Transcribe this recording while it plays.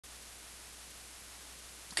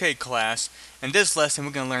Okay, class, in this lesson we're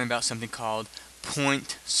going to learn about something called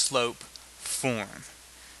point slope form.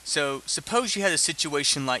 So suppose you had a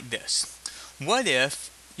situation like this. What if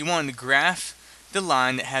you wanted to graph the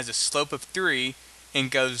line that has a slope of 3 and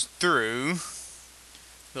goes through,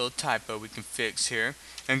 little typo we can fix here,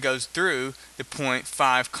 and goes through the point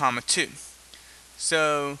 5 comma 2.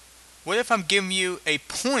 So what if I'm giving you a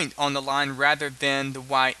point on the line rather than the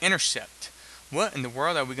y-intercept? What in the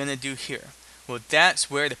world are we going to do here? Well, that's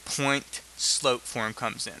where the point slope form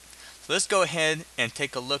comes in. So let's go ahead and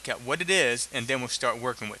take a look at what it is, and then we'll start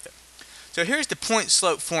working with it. So here's the point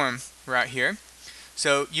slope form right here.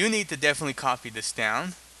 So you need to definitely copy this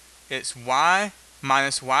down. It's y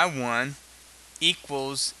minus y1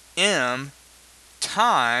 equals m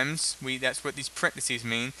times, that's what these parentheses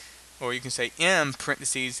mean, or you can say m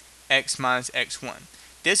parentheses x minus x1.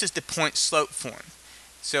 This is the point slope form.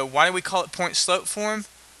 So why do we call it point slope form?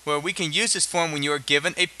 Well, we can use this form when you are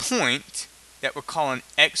given a point that we're calling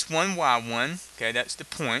x1, y1. Okay, that's the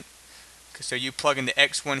point. So you plug in the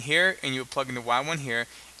x1 here and you plug in the y1 here.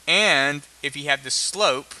 And if you have the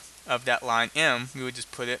slope of that line m, we would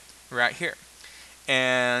just put it right here.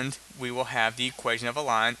 And we will have the equation of a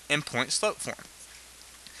line in point slope form.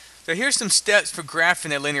 So here's some steps for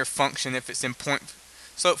graphing a linear function if it's in point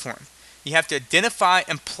slope form. You have to identify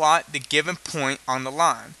and plot the given point on the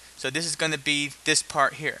line. So this is going to be this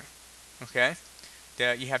part here. Okay?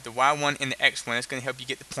 You have the y1 and the x1. That's going to help you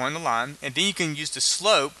get the point on the line. And then you can use the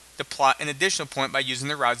slope to plot an additional point by using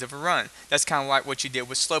the rise over run. That's kind of like what you did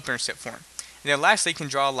with slope intercept form. And then lastly, you can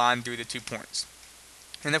draw a line through the 2 points.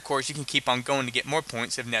 And of course, you can keep on going to get more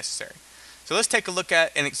points if necessary. So let's take a look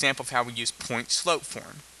at an example of how we use point slope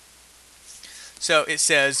form. So it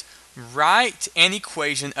says, write an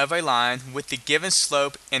equation of a line with the given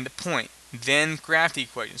slope and the point, then graph the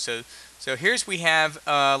equation. So here's we have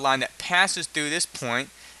a line that passes through this point,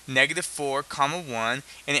 -4, 1,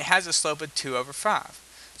 and it has a slope of 2 over 5.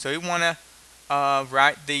 So we want to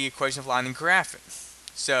write the equation of line and graph it.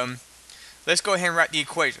 So let's go ahead and write the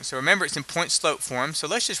equation. So remember, it's in point slope form, so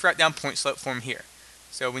let's just write down point slope form here.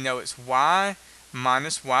 So we know it's y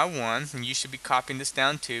minus y1, and you should be copying this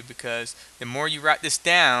down too, because the more you write this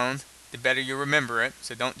down, the better you remember it.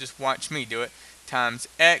 So don't just watch me do it, times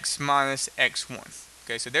x minus x1.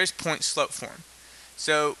 Okay, so there's point slope form.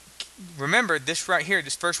 So remember, this right here,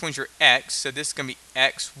 this first one's your x, so this is going to be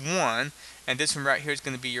x1, and this one right here is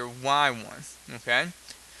going to be your y1. Okay,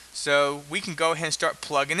 so we can go ahead and start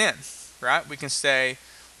plugging in, right? We can say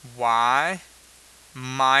y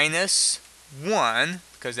minus 1,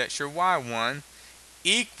 because that's your y1,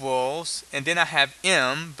 equals, and then I have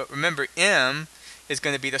m, but remember m is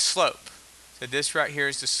going to be the slope. So this right here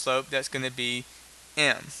is the slope, that's going to be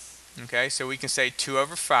m. Okay, so we can say 2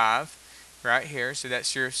 over 5 right here, so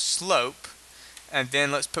that's your slope. And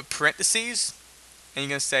then let's put parentheses, and you're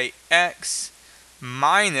going to say x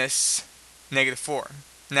minus -4.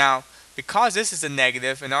 Now, because this is a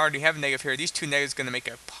negative, and I already have a negative here, these two negatives are going to make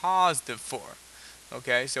a positive 4.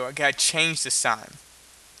 Okay, so I got to change the sign.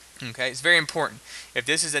 Okay, it's very important. If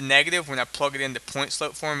this is a negative, when I plug it into point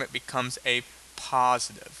slope form, it becomes a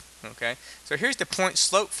positive. Okay, so here's the point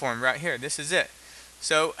slope form right here. This is it.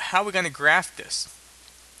 So how are we going to graph this?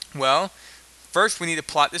 Well, first we need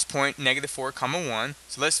to plot this point, -4, 1.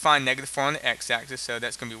 So let's find -4 on the x-axis. So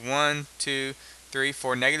that's going to be 1, 2, 3,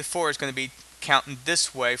 4. -4 is going to be counting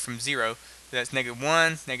this way from 0. So that's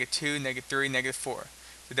 -1, -2, -3, -4.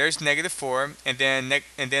 So there's -4, and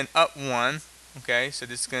then up 1. Okay, so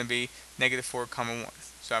this is going to be -4, 1.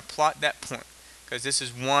 So I plot that point, because this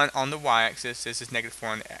is 1 on the y-axis, this is -4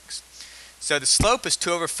 on the x. So the slope is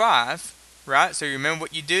 2 over 5, right? So you remember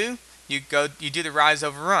what you do? You do the rise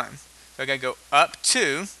over run. So I got to go up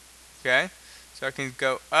 2, okay? So I can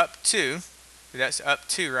go up 2, so that's up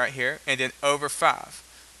 2 right here, and then over 5.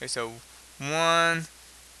 Okay, so 1,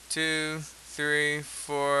 2, 3,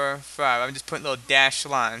 4, 5. I'm just putting little dashed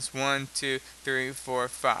lines. 1, 2, 3, 4,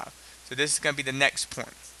 5. So this is going to be the next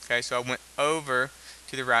point. Okay, so I went over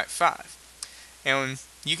to the right 5. And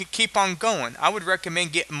you can keep on going. I would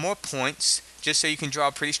recommend getting more points just so you can draw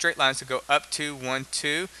a pretty straight line. So go up 2, 1,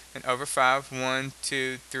 2, and over 5, 1,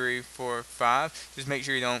 2, 3, 4, 5. Just make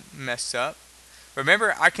sure you don't mess up.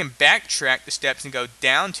 Remember, I can backtrack the steps and go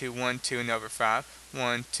down to 1, 2, and over 5.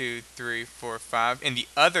 1, 2, 3, 4, 5 in the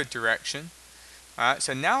other direction. Alright,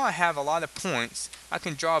 so now I have a lot of points. I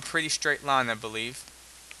can draw a pretty straight line, I believe.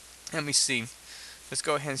 Let me see. Let's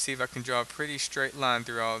go ahead and see if I can draw a pretty straight line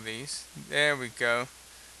through all of these. There we go.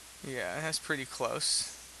 Yeah, that's pretty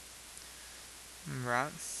close.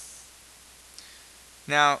 Right.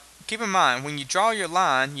 Now, keep in mind, when you draw your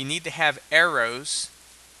line, you need to have arrows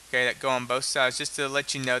okay, that go on both sides, just to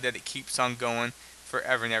let you know that it keeps on going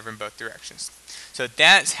forever and ever in both directions. So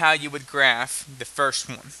that's how you would graph the first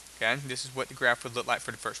one. Okay, this is what the graph would look like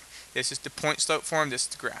for the first one. This is the point slope form, this is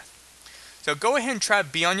the graph. So go ahead and try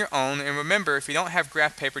B on your own, and remember, if you don't have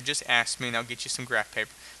graph paper, just ask me and I'll get you some graph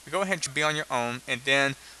paper. But go ahead and try B on your own, and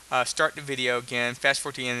then start the video again, fast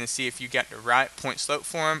forward to the end, and see if you got the right point slope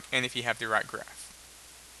form and if you have the right graph.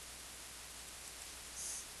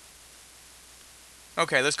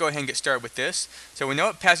 Okay, let's go ahead and get started with this. So we know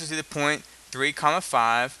it passes through the point 3,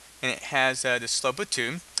 5, and it has the slope of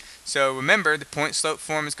 2. So remember, the point slope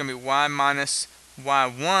form is going to be y minus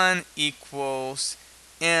y1 equals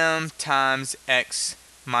m times x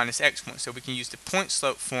minus x1. So we can use the point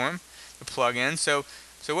slope form to plug in. So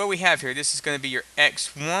what we have here, this is going to be your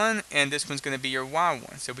x1, and this one's going to be your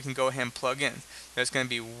y1. So we can go ahead and plug in. That's going to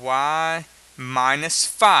be y minus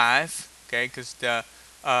 5, okay, because the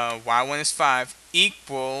y1 is 5,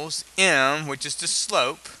 equals m, which is the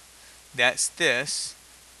slope. That's this.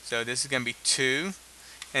 So this is going to be 2.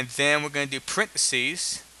 And then we're going to do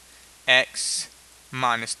parentheses, x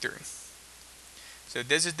minus 3. So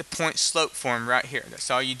this is the point slope form right here. That's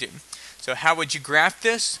all you do. So how would you graph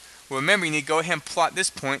this? Well, remember, you need to go ahead and plot this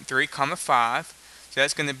point, 3, 5. So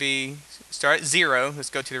that's going to be, start at 0. Let's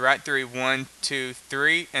go to the right 3. 1, 2,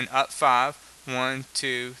 3, and up 5. 1,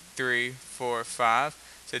 2, 3, 4,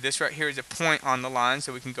 5. So this right here is a point on the line,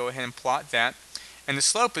 so we can go ahead and plot that. And the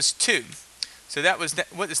slope is 2. So that was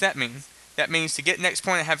what does that mean? That means to get next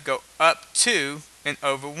point, I have to go up 2 and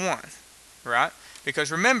over 1, right? Because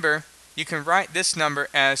remember, you can write this number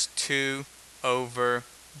as 2 over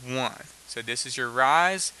 1. So this is your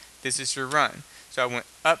rise, this is your run. So I went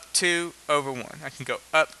up 2 over 1. I can go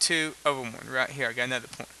up 2 over 1 right here. I got another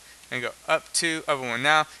point. And go up 2 over 1.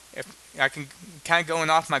 Now, if I can kind of going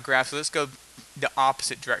off my graph, so let's go the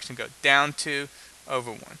opposite direction. Go down 2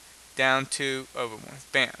 over 1. Down 2 over 1.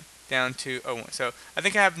 Bam. Down 2 over 1. So I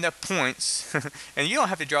think I have enough points. And you don't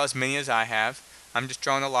have to draw as many as I have. I'm just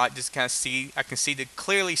drawing a lot just to kind of see. I can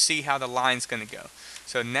clearly see how the line's going to go.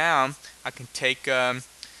 So now I can take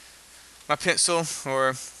my pencil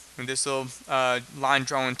or this little line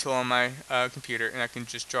drawing tool on my computer, and I can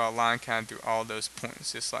just draw a line kind of through all those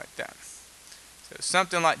points, just like that. So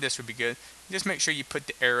something like this would be good. Just make sure you put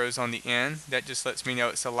the arrows on the end. That just lets me know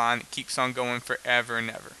it's a line that keeps on going forever and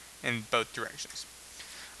ever in both directions.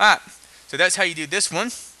 Alright, so that's how you do this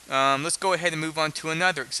one. Let's go ahead and move on to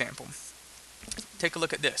another example. Take a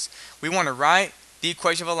look at this. We want to write the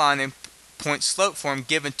equation of a line in point slope form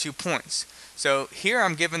given 2 points. So here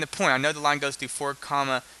I'm given the point. I know the line goes through 4,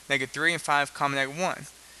 negative 3 and 5, negative 1.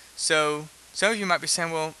 So some of you might be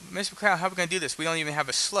saying, well, Mr. McLeod, how are we going to do this? We don't even have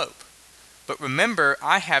a slope. But remember,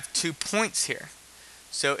 I have 2 points here.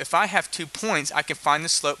 So if I have 2 points, I can find the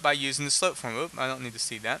slope by using the slope form. Oop, I don't need to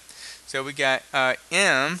see that. So we got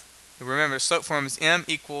m. Remember, the slope form is m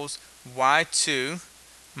equals y2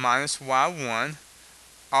 minus y1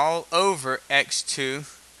 all over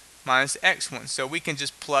x2 minus x1. So we can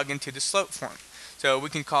just plug into the slope form. So we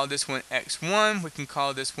can call this one x1, we can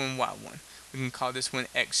call this one y1. We can call this one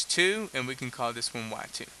x2, and we can call this one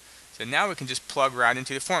y2. So now we can just plug right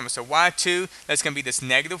into the formula. So y2, that's going to be this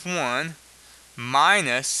negative 1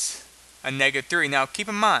 minus a negative 3. Now keep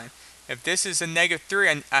in mind, if this is a negative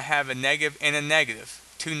 3, I have a negative and a negative.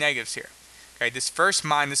 2 negatives here. Okay, this first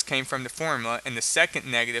minus came from the formula, and the second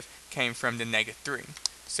negative came from the negative 3.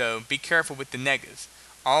 So be careful with the negatives.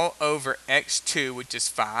 All over x2, which is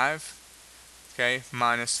 5, okay,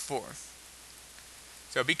 minus 4.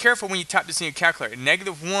 So be careful when you type this in your calculator.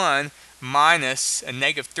 Negative 1 minus a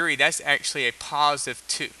negative 3, that's actually a positive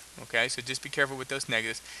 2. Okay, so just be careful with those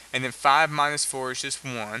negatives. And then 5 minus 4 is just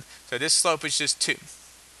 1. So this slope is just 2.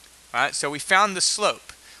 Alright, so we found the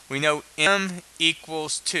slope. We know m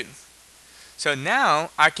equals 2. So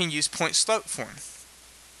now I can use point slope form.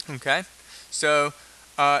 Okay, so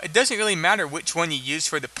it doesn't really matter which one you use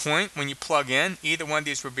for the point when you plug in. Either one of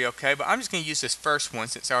these would be okay, but I'm just going to use this first one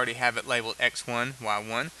since I already have it labeled x1,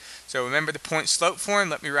 y1. So remember the point slope form.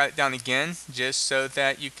 Let me write it down again just so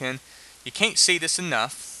that you can't see this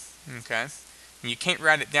enough, okay, and you can't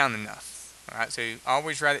write it down enough. Alright, so you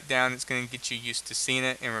always write it down. It's going to get you used to seeing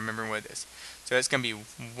it and remembering what it is. So it's going to be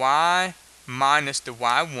y minus the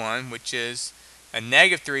y1, which is a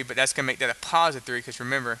negative 3, but that's going to make that a positive 3 because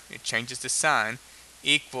remember, it changes the sign,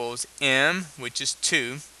 equals m, which is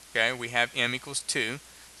 2. Okay, we have m equals 2.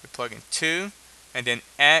 So plug in 2, and then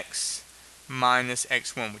x minus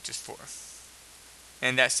x1, which is 4.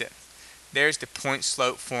 And that's it. There's the point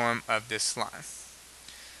slope form of this line.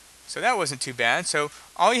 So that wasn't too bad. So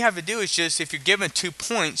all you have to do is just, if you're given 2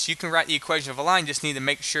 points, you can write the equation of a line. Just need to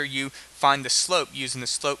make sure you find the slope using the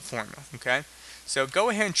slope formula. Okay. So go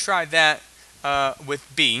ahead and try that with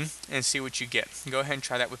B and see what you get. Go ahead and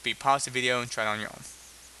try that with B. Pause the video and try it on your own.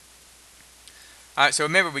 Alright, so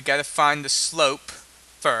remember, we got to find the slope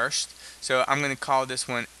first. So I'm going to call this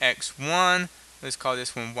one x1. Let's call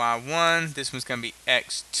this one y1. This one's going to be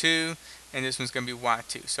x2. And this one's going to be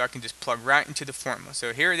y2. So I can just plug right into the formula.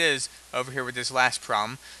 So here it is over here with this last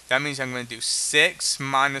problem. That means I'm going to do 6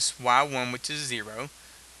 minus y1, which is 0,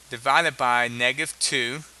 divided by negative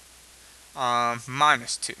 2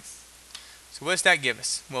 minus 2. So what does that give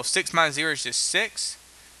us? Well, 6 minus 0 is just 6.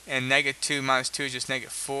 And negative 2 minus 2 is just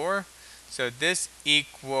negative 4. So this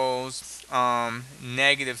equals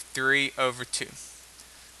negative 3 over 2.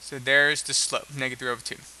 So there's the slope, negative 3 over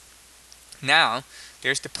 2. Now,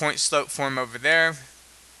 there's the point slope form over there.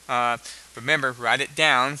 Remember, write it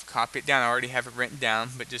down, copy it down. I already have it written down,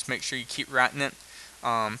 but just make sure you keep writing it.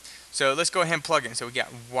 So let's go ahead and plug in. So we got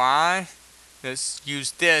y. Let's use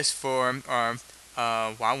this for our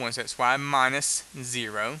y1. So that's y minus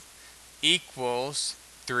 0 equals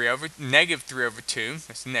negative 3 over 2.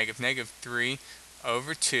 That's negative 3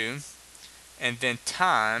 over 2. And then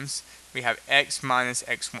times, we have x minus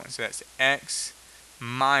x1. So that's x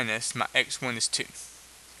minus, my x1 is 2.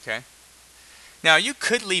 Okay. Now you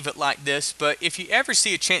could leave it like this, but if you ever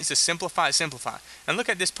see a chance to simplify, simplify. And look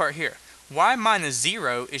at this part here. Y minus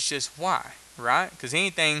 0 is just y, right? Because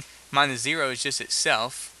anything minus 0 is just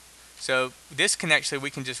itself. So this can actually, we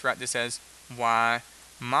can just write this as y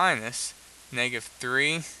minus negative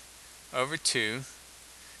 3 over 2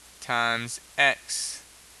 times x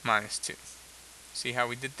minus 2. See how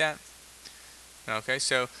we did that? Okay,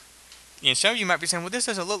 so some of you might be saying, well, this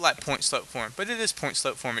doesn't look like point slope form, but it is point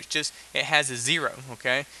slope form. It's just, it has a 0,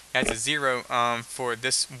 okay? It has a 0 for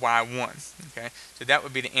this y1, okay? So that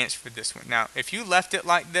would be the answer for this one. Now, if you left it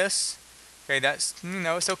like this, okay, that's,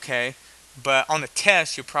 it's okay. But on the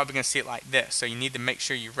test, you're probably going to see it like this. So you need to make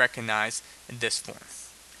sure you recognize this form.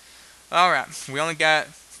 Alright, we only got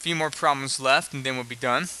a few more problems left, and then we'll be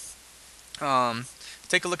done.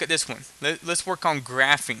 Take a look at this one. Let's work on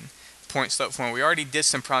graphing point slope form. We already did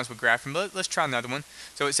some problems with graphing, but let's try another one.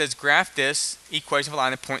 So it says graph this equation of a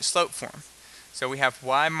line in point slope form. So we have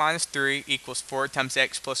y minus 3 equals 4 times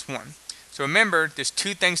x plus 1. So remember, there's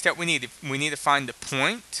two things that we need. We need to find the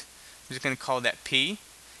point. I'm just going to call that P.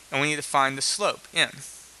 And we need to find the slope, M.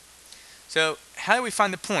 So how do we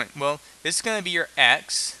find the point? Well, this is going to be your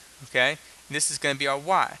x, okay? And this is going to be our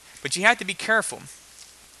y. But you have to be careful.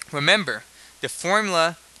 Remember, the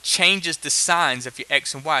formula changes the signs of your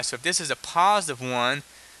x and y. So if this is a positive 1,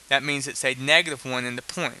 that means it's a negative 1 in the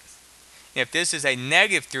point. And if this is a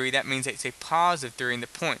negative 3, that means it's a positive 3 in the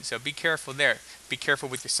point. So be careful there. Be careful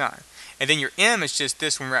with your sign. And then your m is just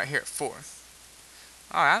this one right here at 4.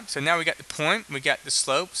 Alright, so now we got the point, we got the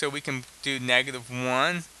slope, so we can do negative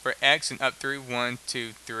 1 for x and up 3, 1,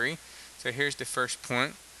 2, 3. So here's the first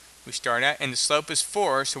point we start at, and the slope is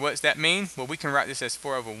 4, so what does that mean? Well, we can write this as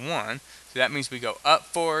 4 over 1, so that means we go up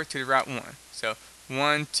 4 to the right 1. So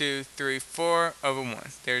 1, 2, 3, 4 over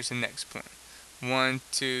 1, there's the next point. 1,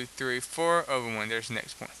 2, 3, 4 over 1, there's the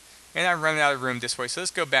next point. And I'm running out of room this way, so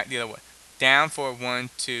let's go back the other way. Down 4, 1,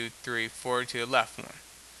 2, 3, 4 to the left 1.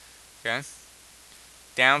 Okay?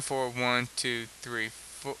 Down 4, 1, 2, 3,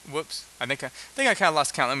 4. Whoops. I think I kind of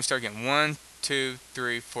lost count. Let me start again. 1, 2,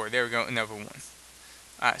 3, 4. There we go. And over 1.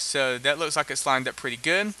 Alright, so that looks like it's lined up pretty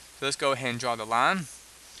good. So let's go ahead and draw the line.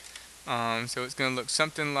 So it's going to look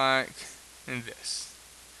something like this.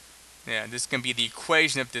 Yeah, this is going to be the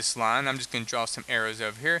equation of this line. I'm just going to draw some arrows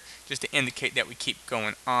over here just to indicate that we keep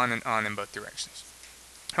going on and on in both directions.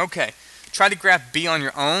 Okay. Try to graph B on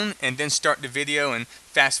your own and then start the video and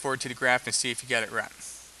fast forward to the graph and see if you got it right.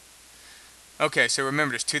 Okay, so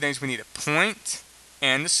remember there's two things we need: a point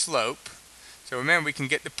and the slope. So remember, we can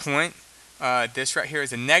get the point. This right here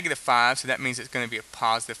is a negative 5, so that means it's going to be a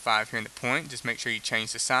positive 5 here in the point. Just make sure you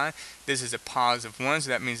change the sign. This is a positive 1, so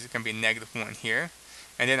that means it's going to be a negative 1 here.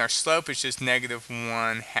 And then our slope is just negative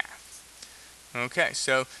 1/2. Okay,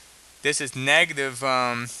 so this is negative...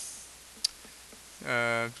 we've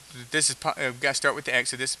got to start with the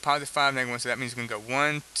x, so this is positive 5, negative 1, so that means we're going to go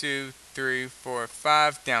 1, 2, 3, 4,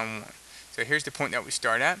 5, down 1. So here's the point that we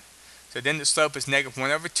start at. So then the slope is negative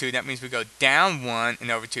 1 over 2, that means we go down 1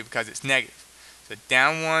 and over 2 because it's negative. So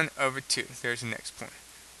down 1 over 2, there's the next point.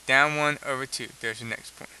 Down 1 over 2, there's the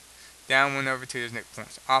next point. Down 1 over 2, there's the next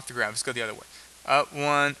point. So off the graph, let's go the other way. Up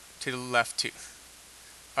 1 to the left 2.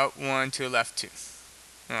 Up 1 to the left 2.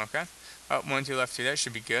 Okay. Up 1 to the left 2, that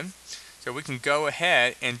should be good. So we can go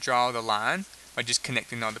ahead and draw the line. by just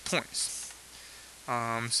connecting all the points.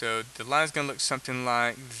 So the line is going to look something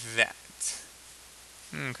like that.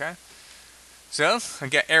 Okay. So I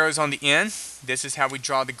got arrows on the end. This is how we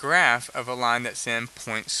draw the graph of a line that's in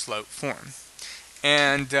point-slope form.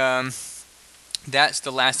 And that's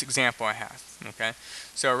the last example I have. Okay.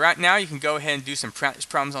 So right now you can go ahead and do some practice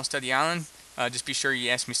problems on Study Island. Just be sure you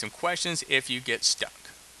ask me some questions if you get stuck.